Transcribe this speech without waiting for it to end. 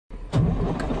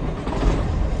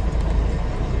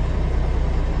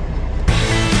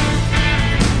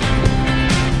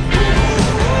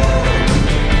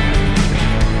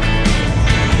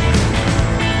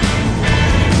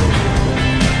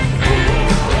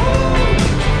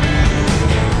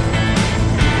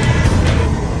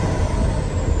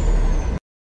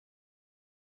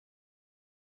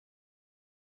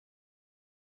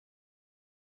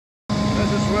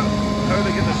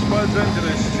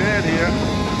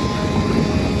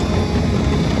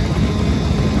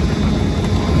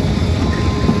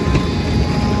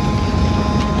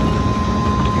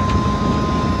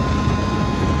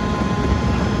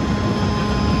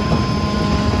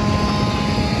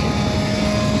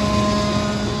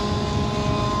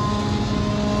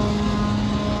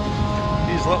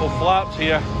flaps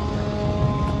here.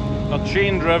 They're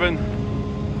chain driven.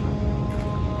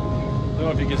 Don't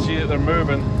know if you can see that they're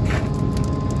moving.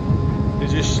 They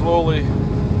just slowly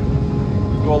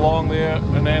go along there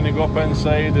and then they go up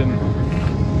inside and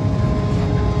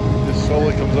just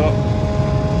slowly comes up.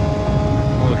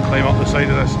 I'm going to climb up the side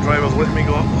of this. Driver's letting me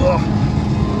go up. Oh.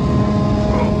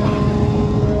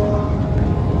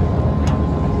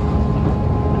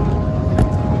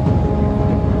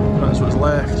 That's what's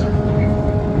left.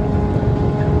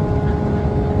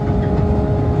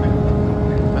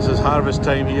 This is harvest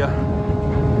time here,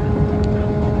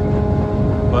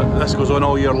 but this goes on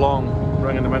all year long,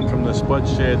 bringing them in from the spud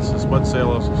sheds, the spud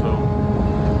sellers. So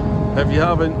if you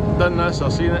haven't done this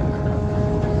or seen it,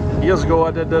 years ago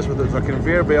I did this with a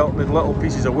conveyor belt with little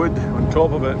pieces of wood on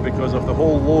top of it, because if the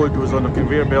whole load was on a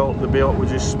conveyor belt, the belt would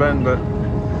just spin. But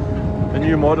the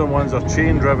new modern ones are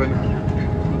chain driven.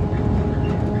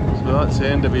 So that's the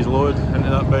end of his load into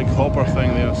that big hopper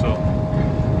thing there. So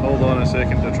hold on a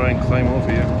second to try and climb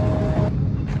over here.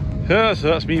 Yeah, so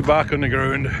that's me back on the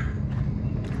ground.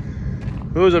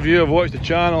 Those of you who have watched the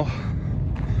channel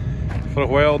for a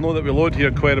while know that we load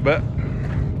here quite a bit.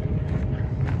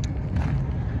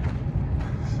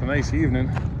 It's a nice evening.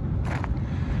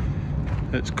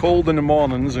 It's cold in the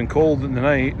mornings and cold in the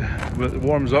night, but it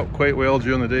warms up quite well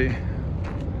during the day.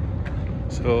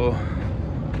 So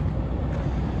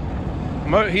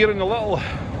I'm out here in the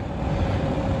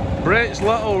Brett's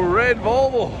little red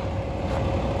Volvo.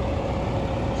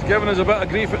 It's giving us a bit of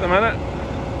grief at the minute.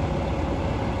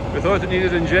 We thought it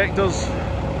needed injectors.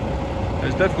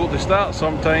 It's difficult to start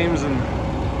sometimes, and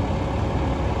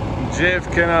Jeff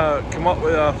kind of came up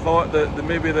with a thought that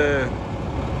maybe the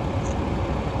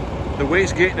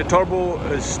wastegate in the turbo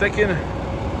is sticking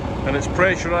and it's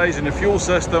pressurising the fuel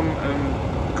system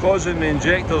and causing the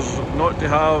injectors not to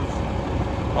have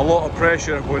a lot of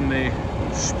pressure when they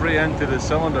spray into the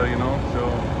cylinder, you know.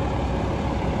 So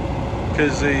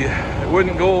because it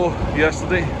wouldn't go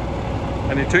yesterday,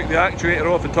 and he took the actuator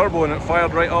off the turbo and it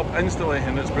fired right up instantly,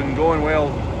 and it's been going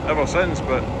well ever since,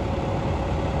 but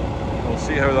we'll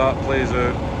see how that plays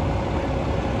out.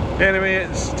 Anyway,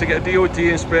 it's to get a DOT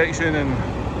inspection and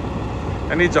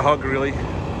it needs a hug really.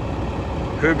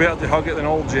 Who better to hug it than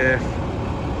old Jeff?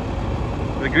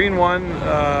 The green one,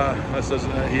 this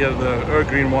isn't it here, our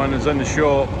green one is in the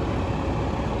shop.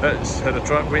 It's had a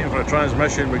truck waiting for a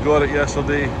transmission. We got it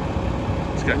yesterday.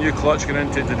 It's got a new clutch going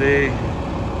into it today.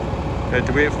 Had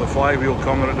to wait for the flywheel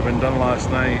coming, it had been done last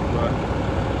night, but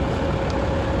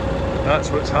that's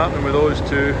what's happening with those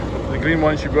two. The green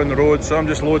one should be on the road, so I'm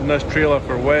just loading this trailer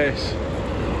for Wes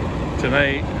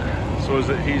tonight, so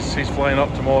that he's flying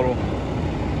up tomorrow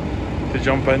to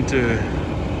jump into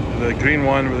the green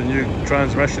one with a new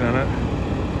transmission in it,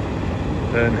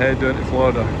 then head down to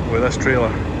Florida with this trailer,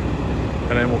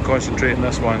 and then we'll concentrate on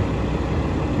this one.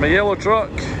 My yellow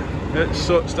truck, it's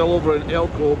still over in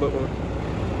Elko, but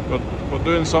we're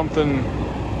doing something,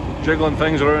 jiggling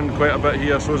things around quite a bit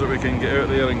here so that we can get out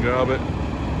there and grab it.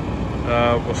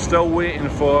 We're still waiting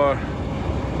for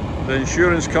the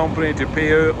insurance company to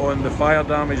pay out on the fire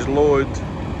damage load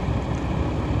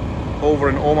over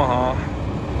in Omaha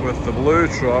with the blue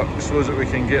truck, so that we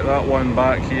can get that one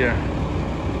back here.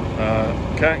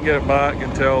 Can't get it back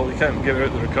until, you can't get it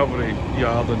out the recovery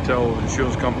yard until the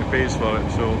insurance company pays for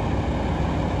it, so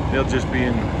they're just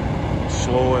being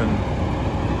slow and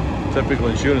typical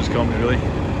insurance company really.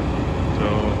 So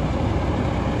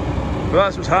but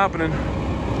that's what's happening.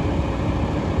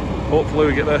 Hopefully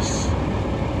we get this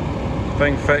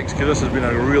thing fixed, because this has been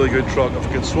a really good truck. If I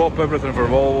could swap everything for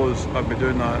Volvos, I'd be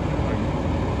doing that.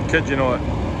 I kid you not.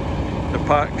 The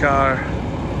pack car,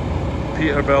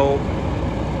 Peterbilt,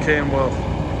 Kenworth,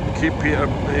 keep Peter,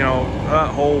 you know,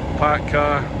 that whole pack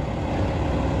car,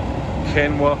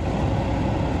 Kenworth,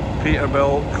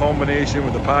 Peterbilt combination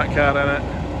with the pack car in it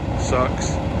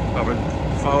sucks. I've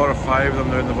had 4 or 5 of them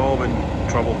now and they've all been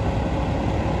trouble.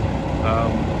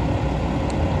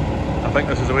 I think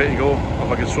this is the way to go. If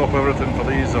I could swap everything for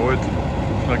these, I would.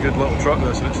 It's a good little truck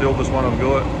this, and it's the oldest one I've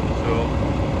got. So,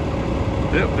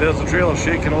 yep, there's the trailer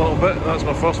shaking a little bit. That's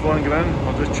my first one going in.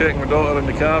 I'll just check my daughter in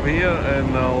the cab here,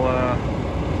 and I'll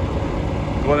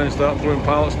go in and start throwing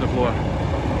pallets on the floor.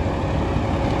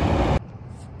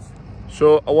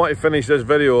 So I want to finish this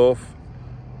video off.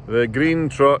 The green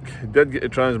truck did get the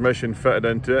transmission fitted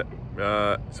into it,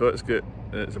 so it's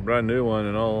a brand new one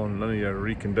and all, none of your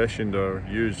reconditioned or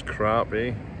used crap,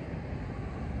 eh?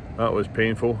 That was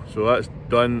painful. So that's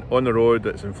done on the road.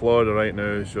 It's in Florida right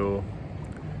now, so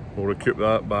we'll recoup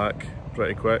that back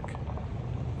pretty quick.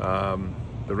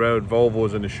 The red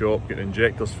Volvo's in the shop, getting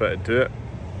injectors fitted to it.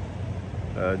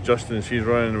 Justin's, he's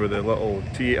running with a little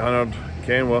T800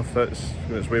 Kenworth that's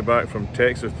on its way back from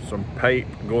Texas, some pipe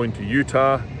going to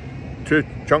Utah. 2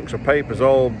 chunks of pipe is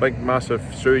all big massive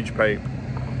sewage pipe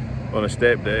on a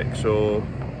step deck, so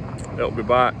it'll be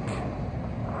back.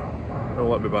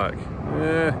 Will it be back?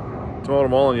 Yeah, tomorrow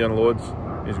morning he unloads.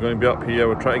 He's going to be up here.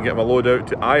 We're trying to get him a load out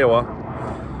to Iowa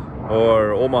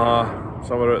or Omaha,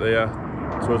 somewhere out there,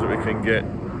 so that we can get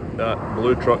that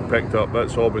blue truck picked up.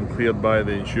 That's all been cleared by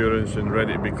the insurance and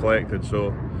ready to be collected,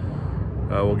 so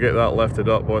we'll get that lifted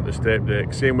up on the step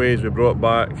deck. Same way as we brought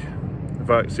back, in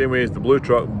fact, same way as the blue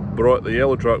truck brought the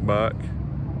yellow truck back.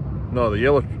 No, the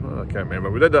yellow, I can't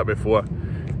remember. We did that before.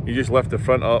 You just lift the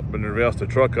front up and reverse the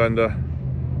truck under,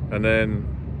 and then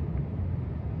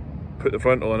put the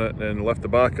front on it, and then lift the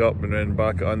back up, and then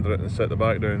back it under it and set the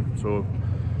back down. So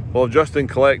we'll Justin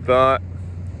collect that.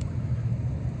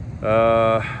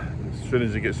 As soon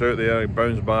as he gets out there, he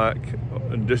bounce back,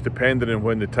 and just depending on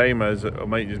when the time is, I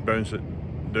might just bounce it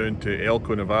down to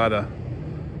Elko, Nevada.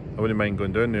 I wouldn't mind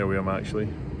going down there with him actually,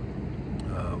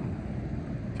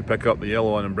 to pick up the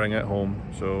yellow one and bring it home.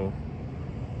 So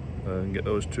and get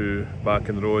those 2 back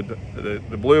in the road.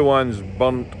 The blue one's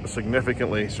burnt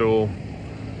significantly, so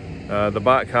the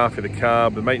back half of the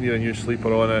cab, they might need a new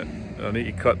sleeper on it. I need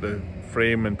to cut the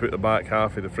frame and put the back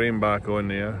half of the frame back on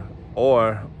there,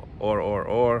 or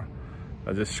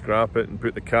I just scrap it and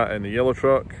put the cat in the yellow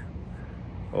truck,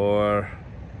 or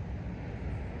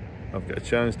I've got a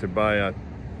chance to buy a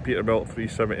Peterbilt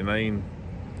 379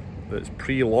 that's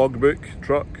pre-logbook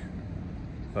truck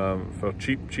for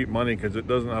cheap money, because it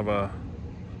doesn't have a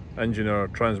engine or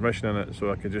transmission in it,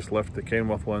 so I could just lift the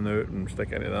Kenworth one out and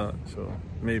stick it into that. So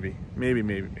maybe,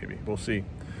 we'll see.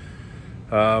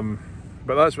 But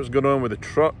that's what's going on with the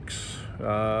trucks.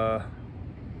 What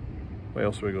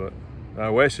else have we got?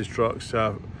 Wes's trucks.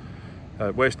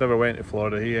 Wes never went to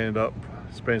Florida. He ended up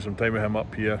spending some time with him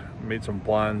up here, made some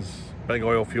plans. Big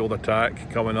oil field attack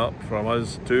coming up from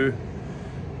us too.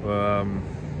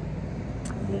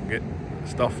 We'll get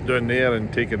stuff down there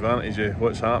and take advantage of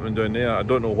what's happening down there. I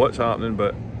don't know what's happening,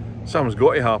 but something's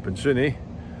got to happen soon, eh?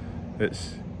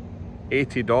 It's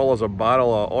 $80 a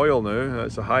barrel of oil now.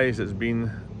 That's the highest it's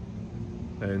been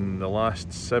in the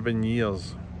last 7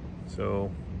 years.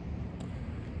 So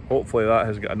hopefully that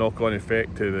has got a knock-on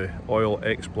effect to the oil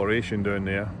exploration down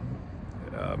there.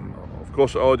 Of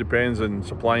course, it all depends on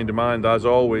supply and demand, as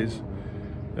always.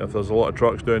 If there's a lot of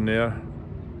trucks down there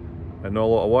and not a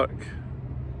lot of work,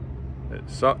 it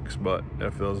sucks. But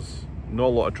if there's not a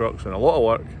lot of trucks and a lot of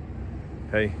work,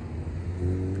 hey,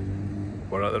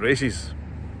 we're at the races.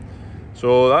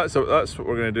 So that's what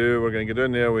we're going to do. We're going to get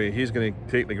down there. He's going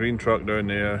to take the green truck down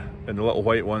there, and the little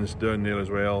white one's down there as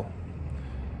well.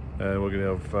 And we're going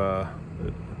to have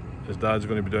his dad's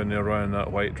going to be down there running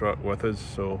that white truck with us.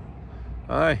 So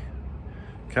aye,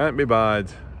 can't be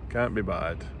bad, can't be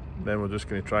bad. Then we're just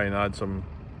going to try and add some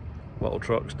little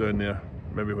trucks down there.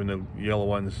 Maybe when the yellow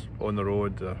one's on the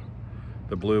road, or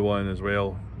the blue one as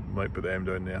well, might put them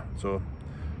down there. So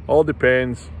all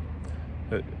depends.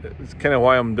 It's kind of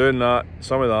why I'm doing that.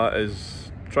 Some of that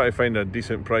is try to find a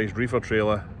decent priced reefer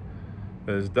trailer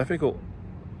is difficult.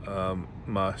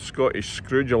 My Scottish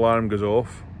Scrooge alarm goes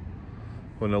off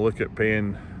when I look at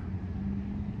paying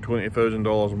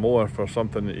 $20,000 more for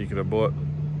something that you could have bought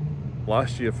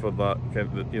last year for that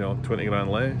kind of, 20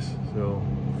 grand less. So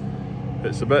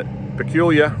it's a bit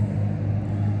peculiar,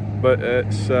 but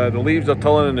it's the leaves are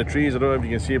turning in the trees. I don't know if you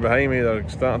can see behind me, they're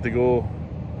starting to go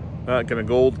that kind of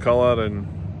gold colour, and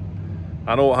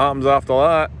I know what happens after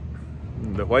that.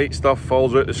 The white stuff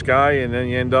falls out the sky, and then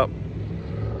you end up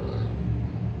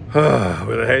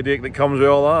with a headache that comes with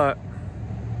all that.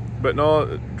 But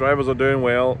no, drivers are doing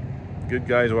well. Good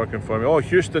guys working for me. Oh,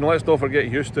 Houston, let's not forget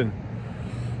Houston.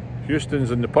 Houston's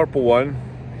in the purple one.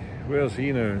 Where's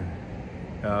he now?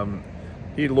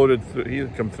 He loaded through, he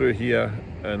come through here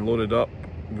and loaded up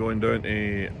going down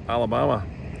to Alabama.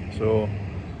 So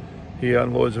he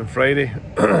unloads on Friday.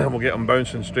 We'll get him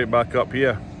bouncing straight back up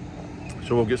here.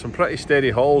 So we'll get some pretty steady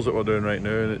hauls that we're doing right now,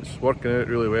 and it's working out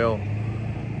really well.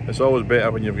 It's always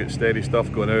better when you've got steady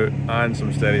stuff going out and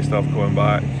some steady stuff coming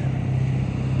back.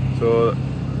 So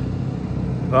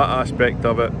that aspect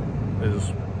of it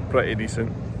is pretty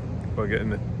decent. We're getting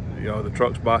the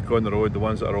trucks back on the road, the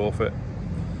ones that are off it.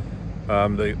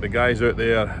 The guys out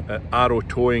there at Arrow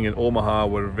Towing in Omaha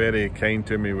were very kind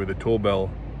to me with the tow bill,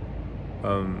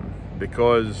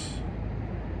 because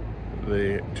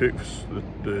they took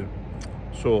the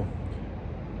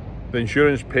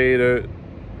insurance paid out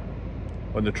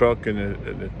on the truck and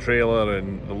the trailer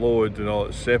and the load and all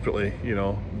it separately,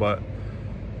 but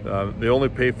They only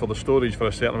pay for the storage for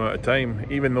a certain amount of time,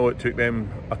 even though it took them,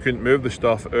 I couldn't move the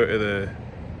stuff out of the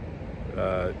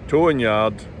towing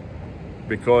yard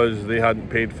because they hadn't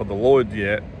paid for the load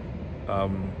yet,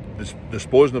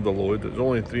 disposing of the load. It was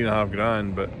only $3.5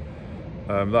 grand, but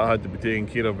that had to be taken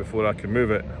care of before I could move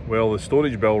it. Well, the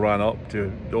storage bill ran up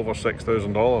to over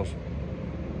 $6,000,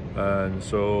 and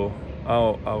so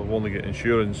I've only got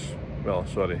insurance. Well,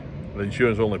 sorry, the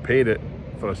insurance only paid it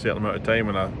for a certain amount of time,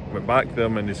 and I went back to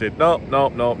them and they said, no, that's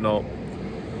not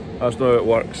how it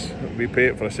works. We pay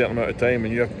it for a certain amount of time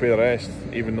and you have to pay the rest,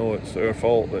 even though it's our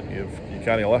fault that you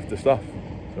can't lift the stuff.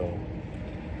 So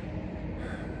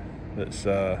it's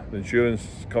the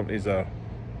insurance companies are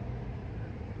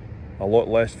a lot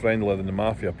less friendly than the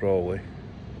mafia, probably.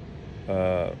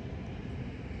 No,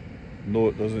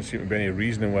 it doesn't seem to be any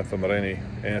reasoning with them or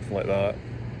anything like that.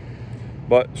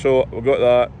 But so we've got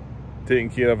that taken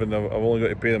care of, and I've only got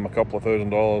to pay them a couple of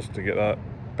 $1,000s to get that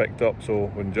picked up.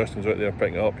 So when Justin's out there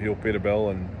picking it up, he'll pay the bill,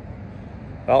 and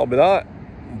that'll be that.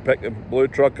 Pick the blue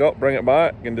truck up, bring it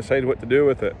back, and decide what to do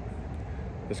with it.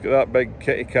 It's got that big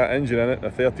kitty cat engine in it, and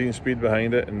a 13-speed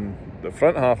behind it, and the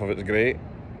front half of it's great.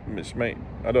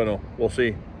 I don't know, we'll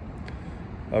see.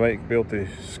 I might be able to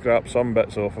scrap some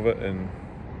bits off of it and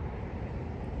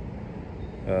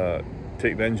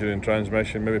take the engine and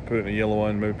transmission, maybe put it in a yellow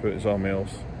one, maybe put it in something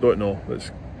else. Don't know.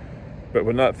 But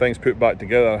when that thing's put back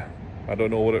together, I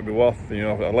don't know what it'd be worth. You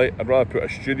know, I'd rather put a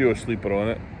studio sleeper on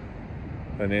it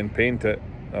and then paint it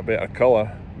a better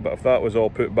colour. But if that was all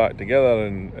put back together,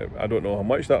 and I don't know how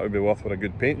much that would be worth for a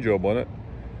good paint job on it.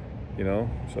 You know,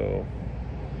 so.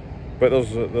 But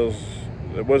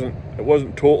it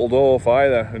wasn't totaled off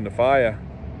either in the fire.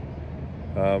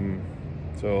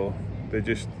 So they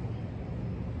just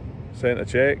sent a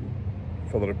check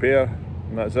for the repair,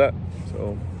 and that's it.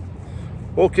 So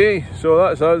okay, so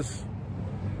that's us.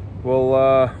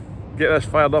 We'll get this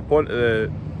fired up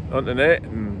onto the net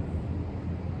and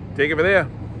take it from there.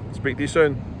 Speak to you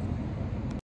soon.